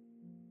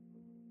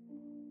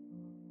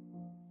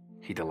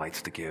 He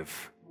delights to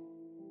give.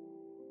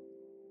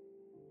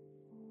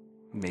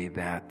 May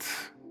that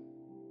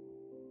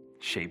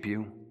shape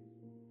you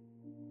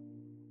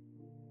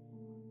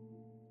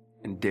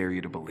and dare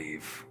you to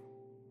believe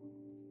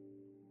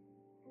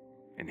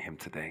in him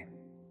today.